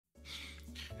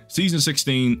Season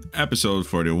 16, episode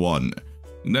 41.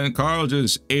 And then Carl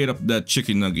just ate up that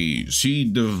chicken nuggets. He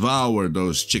devoured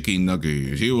those chicken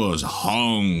nuggets. He was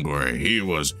hungry. He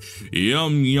was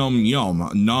yum yum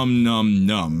yum, num num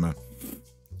num.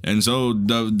 And so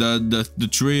the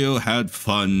trio had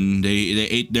fun. They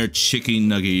ate their chicken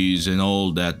nuggets and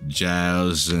all that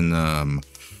jazz. And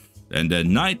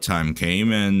then nighttime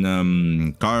came,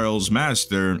 and Carl's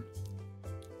master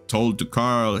told to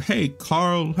Carl, "Hey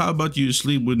Carl, how about you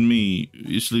sleep with me?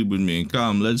 You sleep with me.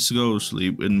 Come, let's go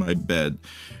sleep in my bed."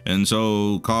 And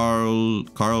so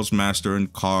Carl's master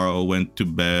and Carl went to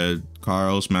bed.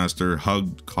 Carl's master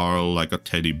hugged Carl like a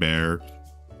teddy bear,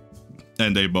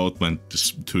 and they both went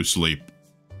to sleep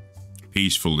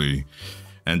peacefully.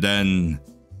 And then,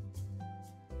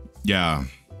 yeah,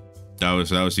 that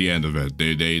was the end of it.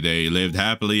 They lived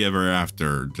happily ever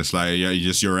after, just like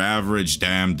just your average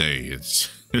damn day.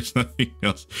 There's nothing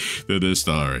else to this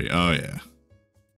story. Oh yeah.